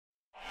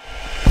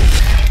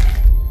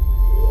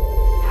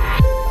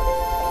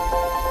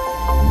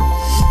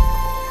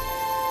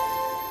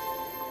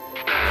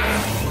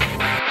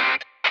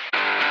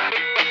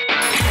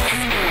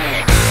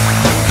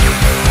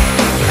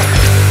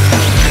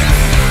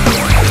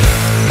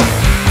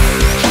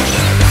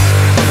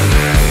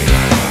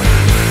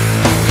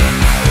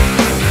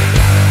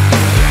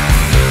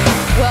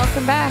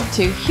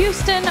to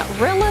Houston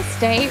Real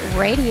Estate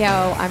Radio.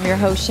 I'm your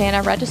host,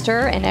 Shanna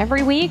Register, and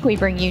every week we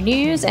bring you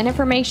news and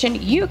information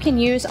you can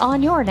use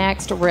on your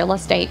next real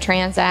estate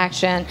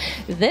transaction.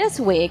 This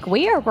week,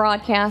 we are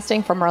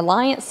broadcasting from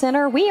Reliance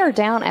Center. We are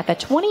down at the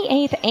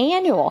 28th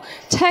Annual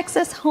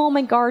Texas Home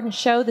and Garden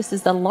Show. This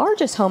is the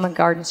largest home and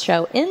garden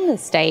show in the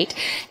state,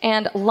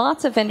 and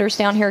lots of vendors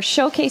down here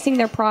showcasing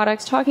their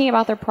products, talking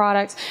about their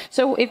products.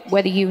 So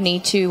whether you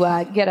need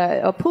to get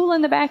a pool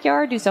in the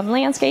backyard, do some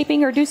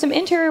landscaping, or do some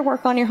interior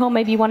work on your home,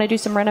 maybe you want to do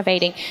some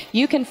renovating,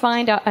 you can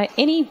find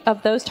any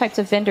of those types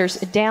of vendors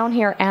down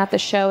here at the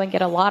show and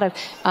get a lot of,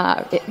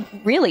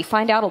 really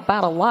find out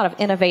about a lot of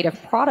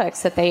innovative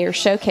products that they are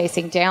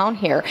showcasing down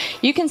here.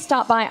 You can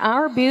stop by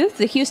our booth,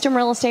 the Houston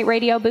Real Estate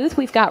Radio booth.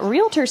 We've got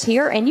realtors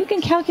here, and you can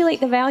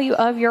calculate the value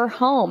of your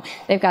home.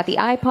 They've got the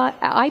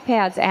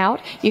iPads out.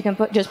 You can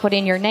just put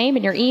in your name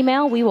and your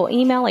email. We will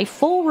email a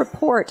full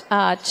report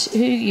to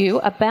you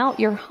about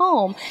your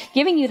home,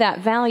 giving you that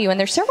value. And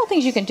there's several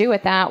things you can do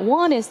with that.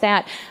 One is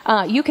that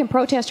you can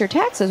protest your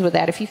taxes with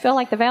that. If you feel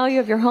like the value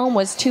of your home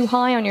was too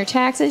high on your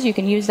taxes, you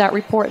can use that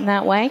report in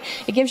that way.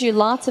 It gives you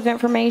lots of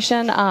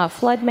information,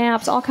 flood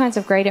maps, all kinds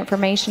of great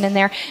information in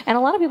there. And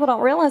a lot of people don't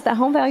realize that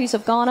home values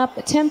have gone up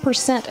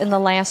 10% in the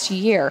last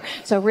year.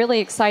 So really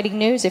exciting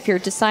news if you're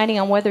deciding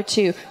on whether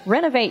to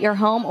renovate your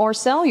home or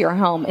sell your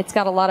home. It's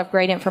got a lot of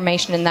great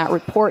information in that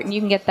report, and you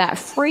can get that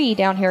free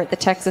down here at the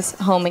Texas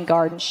Home and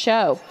Garden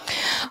Show.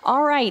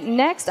 All right,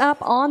 next up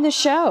on the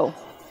show,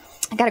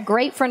 I got a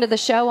great friend of the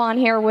show on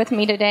here with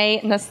me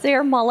today,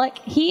 Nasir Malik.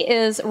 He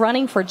is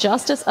running for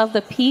Justice of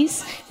the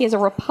Peace. He is a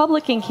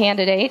Republican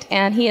candidate,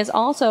 and he is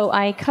also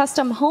a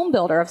custom home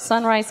builder of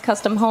Sunrise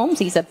Custom Homes.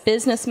 He's a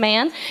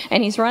businessman,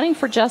 and he's running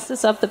for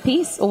Justice of the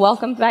Peace.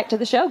 Welcome back to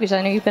the show, because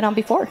I know you've been on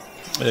before.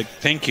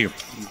 Thank you.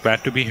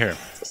 Glad to be here.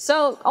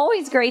 So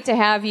always great to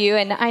have you,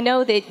 and I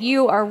know that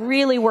you are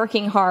really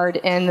working hard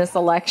in this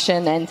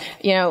election, and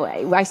you know,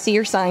 I see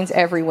your signs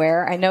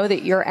everywhere. I know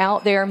that you're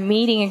out there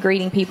meeting and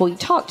greeting people. You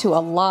talk to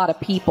a lot of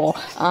people,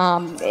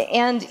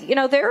 and you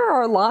know, there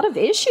are a lot of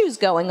issues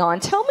going on.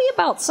 Tell me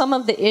about some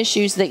of the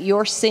issues that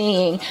you're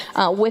seeing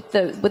with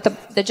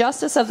the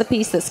Justice of the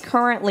Peace that's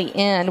currently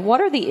in. What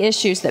are the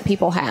issues that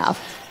people have?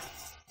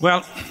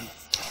 Well,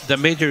 the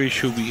major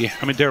issue,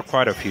 there are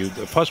quite a few.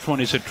 The first one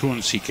is the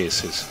truancy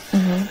cases.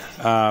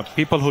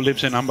 People who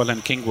live in Humble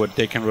and Kingwood,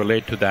 they can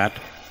relate to that.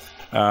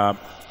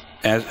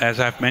 As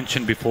I've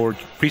mentioned before,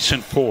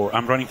 Precinct 4,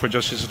 I'm running for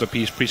Justice of the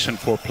Peace,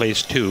 Precinct 4,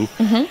 Place 2.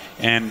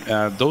 And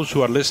those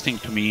who are listening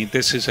to me,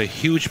 this is a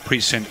huge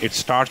precinct. It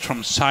starts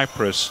from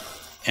Cypress,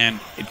 and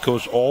it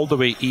goes all the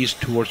way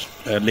east towards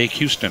Lake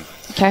Houston.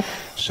 Okay.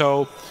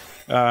 So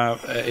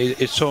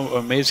it's so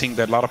amazing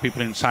that a lot of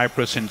people in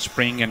Cypress, in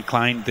Spring and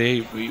Klein,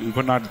 they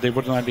would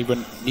not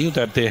even knew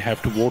that they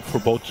have to vote for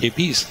both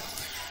JPs.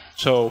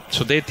 So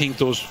they think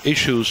those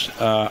issues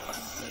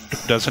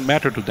doesn't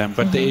matter to them,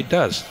 but it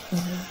does.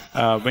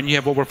 When you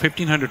have over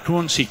 1,500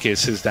 truancy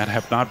cases that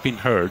have not been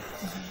heard,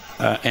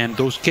 and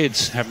those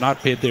kids have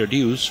not paid their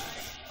dues,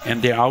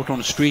 and they're out on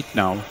the street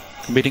now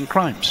committing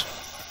crimes.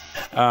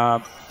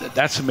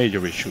 That's a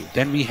major issue.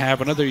 Then we have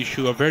another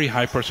issue, a very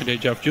high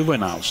percentage of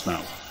juveniles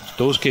now.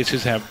 Those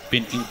cases have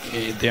been,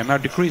 they are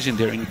not decreasing,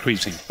 they're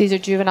increasing. These are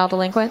juvenile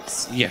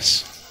delinquents?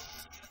 Yes.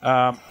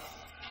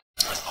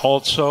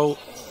 Also,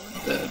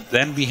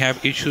 then we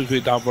have issues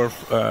with our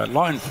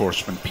law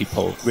enforcement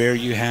people, where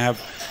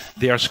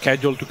they are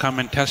scheduled to come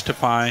and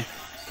testify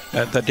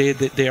the day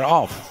that they're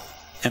off.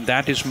 And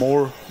that is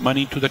more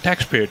money to the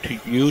taxpayer, to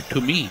you,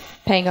 to me.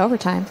 Paying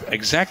overtime.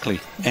 Exactly.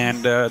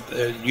 And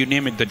you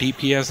name it, the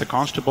DPS, the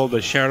constable,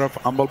 the sheriff,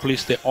 Humble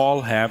Police, they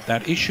all have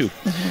that issue.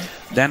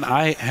 Then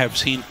I have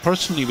seen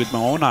personally with my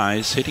own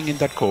eyes, sitting in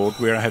that court,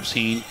 where I have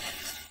seen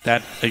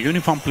that a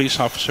uniformed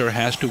police officer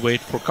has to wait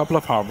for a couple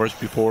of hours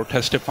before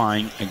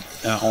testifying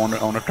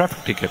on a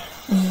traffic ticket.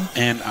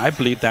 And I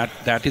believe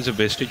that is a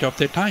wastage of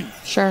their time.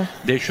 Sure.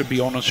 They should be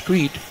on a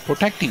street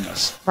protecting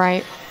us.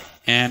 Right.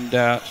 And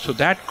so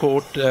that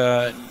court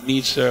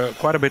needs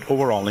quite a bit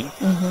overhauling.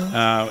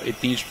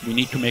 We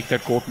need to make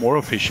that court more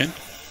efficient.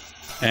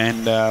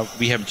 And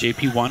we have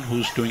JP1,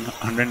 who's doing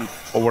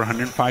over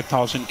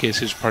 105,000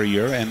 cases per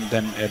year, and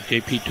then at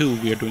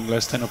JP2 we are doing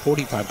less than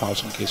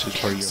 45,000 cases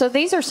per year. So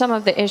these are some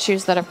of the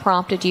issues that have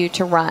prompted you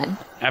to run.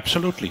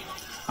 Absolutely.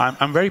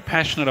 I'm very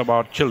passionate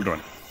about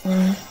children.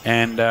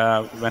 And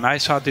when I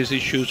saw these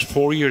issues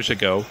 4 years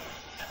ago,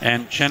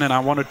 and Shannon, I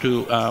wanted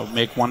to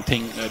make one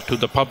thing to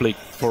the public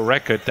for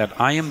record, that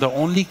I am the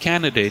only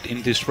candidate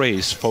in this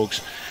race, folks,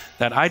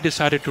 that I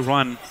decided to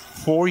run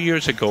 4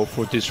 years ago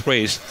for this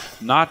race,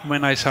 not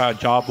when I saw a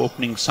job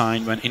opening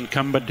sign, when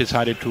incumbent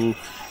decided to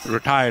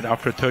retire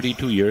after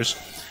 32 years.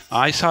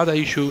 I saw the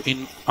issue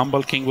in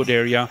Humble Kingwood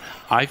area.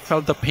 I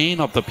felt the pain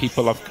of the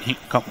people of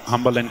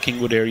Humble and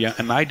Kingwood area,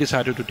 and I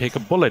decided to take a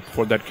bullet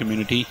for that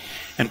community.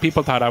 And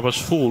people thought I was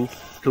fooled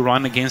to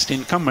run against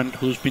incumbent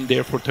who's been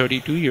there for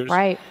 32 years.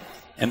 Right.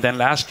 And then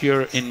last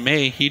year in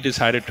May, he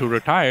decided to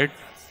retire,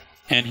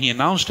 and he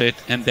announced it.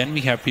 And then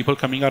we have people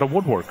coming out of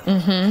woodwork.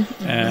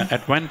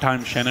 At one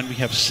time, Shannon, we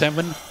have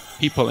 7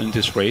 people in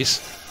this race,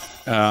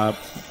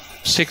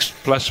 6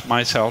 plus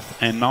myself,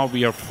 and now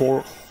we are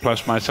 4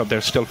 plus myself.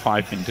 There's still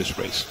 5 in this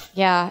race.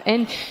 Yeah,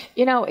 and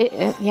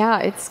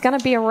it's going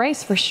to be a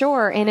race for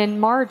sure. And in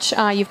March,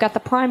 you've got the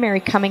primary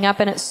coming up,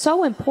 and it's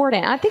so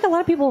important. I think a lot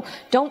of people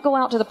don't go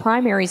out to the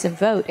primaries and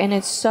vote, and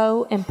it's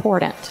so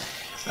important.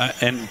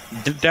 And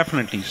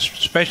definitely,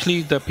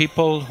 especially the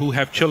people who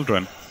have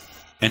children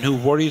and who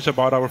worries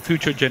about our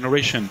future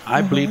generation,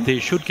 I believe they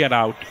should get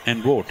out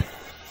and vote.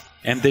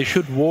 And they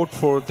should vote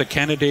for the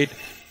candidate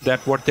that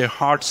what their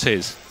heart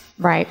says.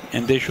 Right.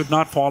 And they should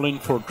not fall in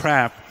for a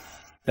trap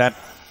that,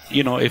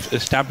 if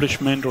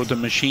establishment or the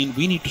machine,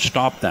 we need to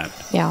stop that.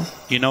 Yeah.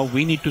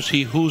 We need to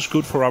see who's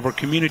good for our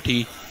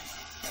community.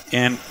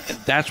 And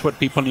that's what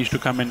people need to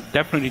come in.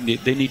 Definitely,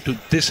 they need to.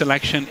 This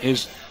election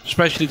is,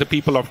 especially the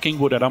people of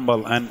Kingwood and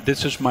Humble, and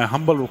this is my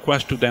humble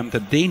request to them,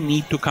 that they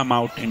need to come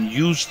out and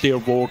use their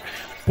vote,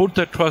 put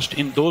the trust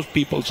in those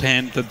people's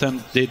hands that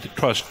then they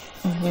trust.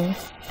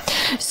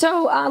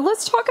 So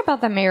let's talk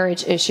about the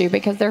marriage issue,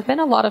 because there's been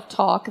a lot of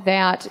talk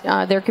that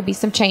there could be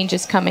some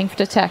changes coming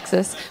to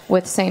Texas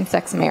with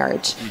same-sex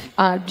marriage.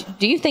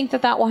 Do you think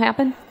that will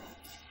happen?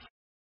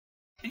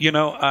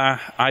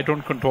 I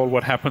don't control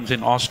what happens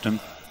in Austin,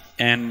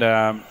 and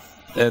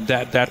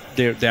that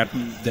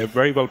there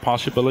very well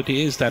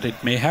possibility is that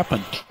it may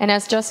happen. And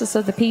as Justice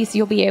of the Peace,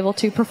 you'll be able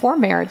to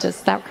perform marriages.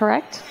 Is that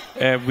correct?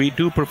 We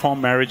do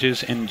perform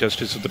marriages in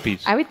Justice of the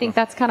Peace. I would think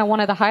that's kind of one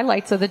of the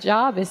highlights of the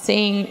job, is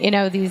seeing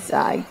these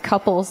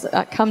couples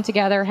come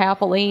together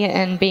happily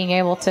and being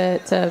able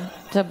to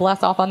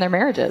bless off on their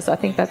marriages. I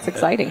think that's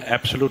exciting.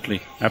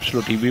 Absolutely.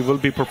 We will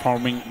be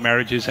performing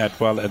marriages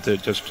at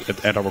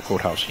our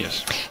courthouse.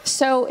 Yes.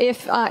 So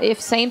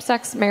if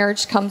same-sex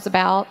marriage comes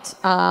about,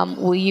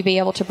 will you be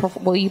able to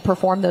will you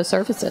perform those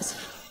services?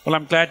 Well,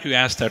 I'm glad you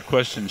asked that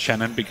question,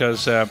 Shannon,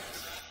 because a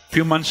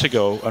few months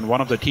ago on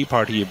one of the Tea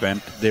Party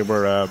event, there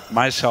were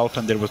myself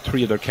and there were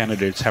 3 other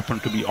candidates,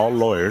 happened to be all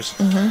lawyers,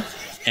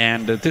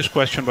 and this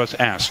question was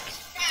asked,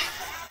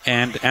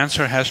 and the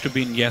answer has to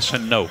be yes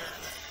and no.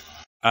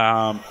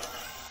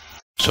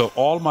 So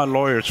all my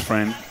lawyers'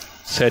 friends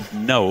said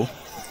no,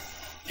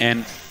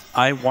 and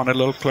I want a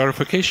little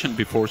clarification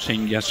before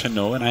saying yes and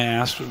no, and I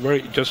asked,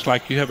 just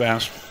like you have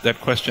asked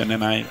that question,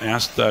 and I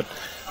asked that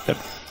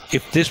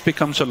if this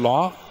becomes a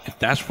law, if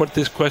that's what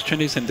this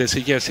question is, and they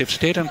say yes, if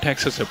state and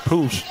Texas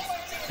approves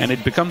and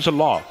it becomes a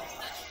law,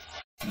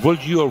 will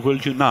you or will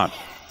you not?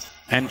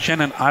 And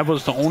Shannon, I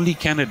was the only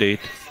candidate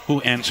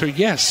who answered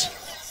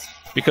yes,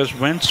 because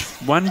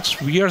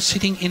once we are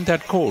sitting in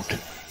that court,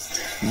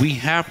 we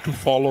have to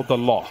follow the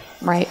law.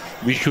 Right.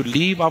 We should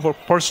leave our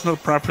personal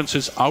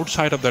preferences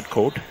outside of that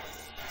court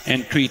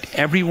and treat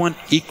everyone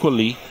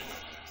equally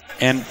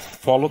and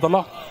follow the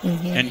law.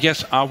 And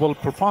yes, I will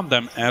perform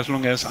them as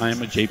long as I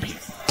am a JP.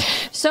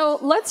 So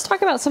let's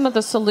talk about some of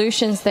the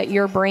solutions that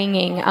you're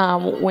bringing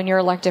when you're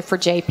elected for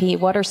JP.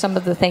 What are some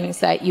of the things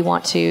that you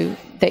want to,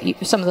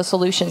 some of the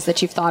solutions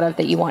that you've thought of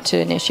that you want to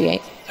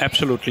initiate?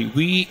 Absolutely.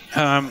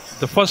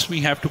 The first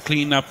we have to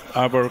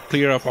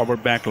clear up our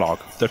backlog,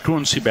 the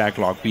truancy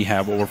backlog. We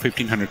have over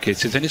 1,500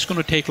 cases, and it's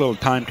going to take a little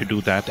time to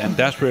do that, and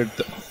that's where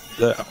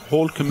the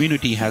whole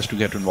community has to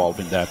get involved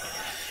in that.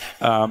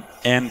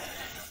 And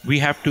we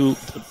have to,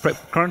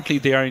 currently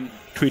they are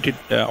treated,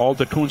 all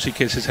the truancy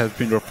cases have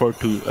been referred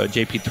to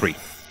JP3.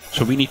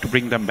 So we need to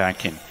bring them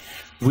back in.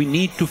 We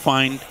need to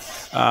find,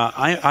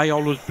 I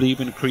always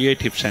believe in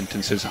creative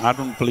sentences. I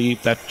don't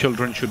believe that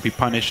children should be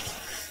punished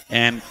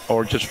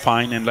or just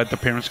fined and let the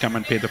parents come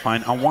and pay the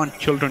fine. I want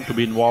children to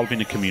be involved in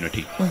the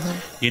community.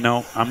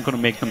 I'm going to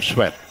make them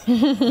sweat.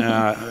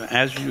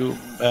 As you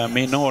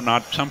may know or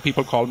not, some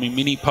people call me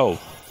Mini Poe.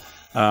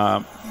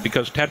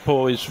 Because Ted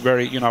Poe is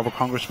very, our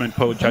Congressman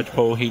Poe, Judge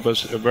Poe, he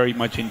was very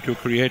much into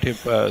creative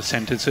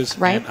sentences.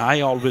 Right. And I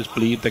always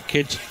believe the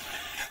kids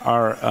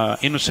are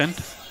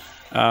innocent.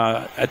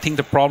 I think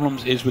the problem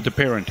is with the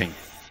parenting.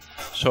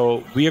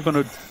 So we are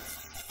going to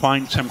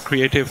find some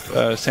creative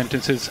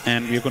sentences,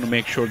 and we are going to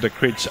make sure the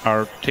kids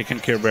are taken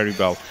care of very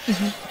well.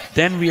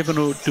 Then we are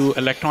going to do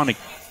electronic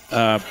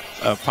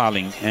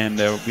filing, and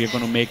we are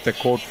going to make the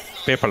court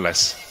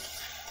paperless.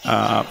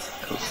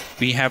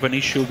 We have an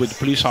issue with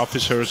police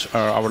officers,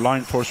 our law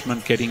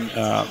enforcement getting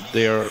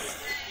their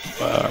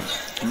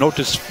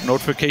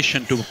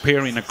notification to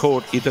appear in a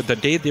court either the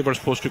day they were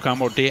supposed to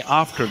come or day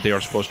after they are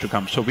supposed to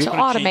come. So we're going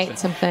to automate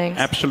some things.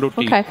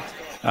 Absolutely. Okay.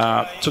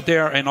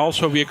 And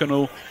also we are going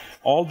to,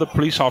 all the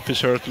police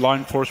officers, law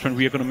enforcement,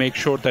 we are going to make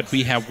sure that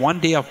we have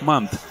one day of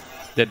month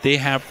that they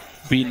have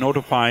been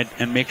notified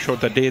and make sure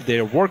that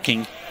they're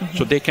working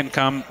so they can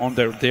come on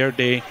their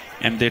day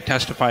and they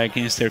testify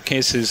against their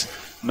cases,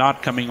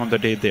 not coming on the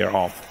day they're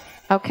off.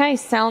 Okay,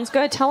 sounds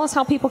good. Tell us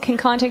how people can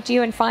contact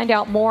you and find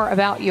out more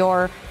about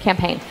your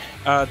campaign.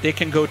 They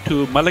can go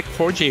to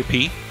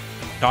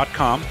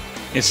Malik4jp.com.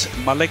 It's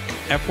Malik,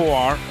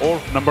 F-O-R, or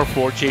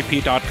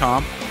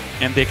number4jp.com.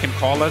 And they can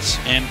call us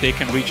and they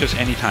can reach us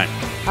anytime.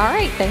 All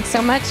right, thanks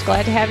so much.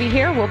 Glad to have you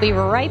here. We'll be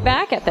right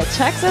back at the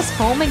Texas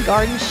Home and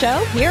Garden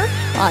Show here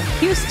on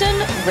Houston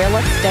Real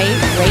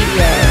Estate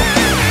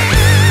Radio.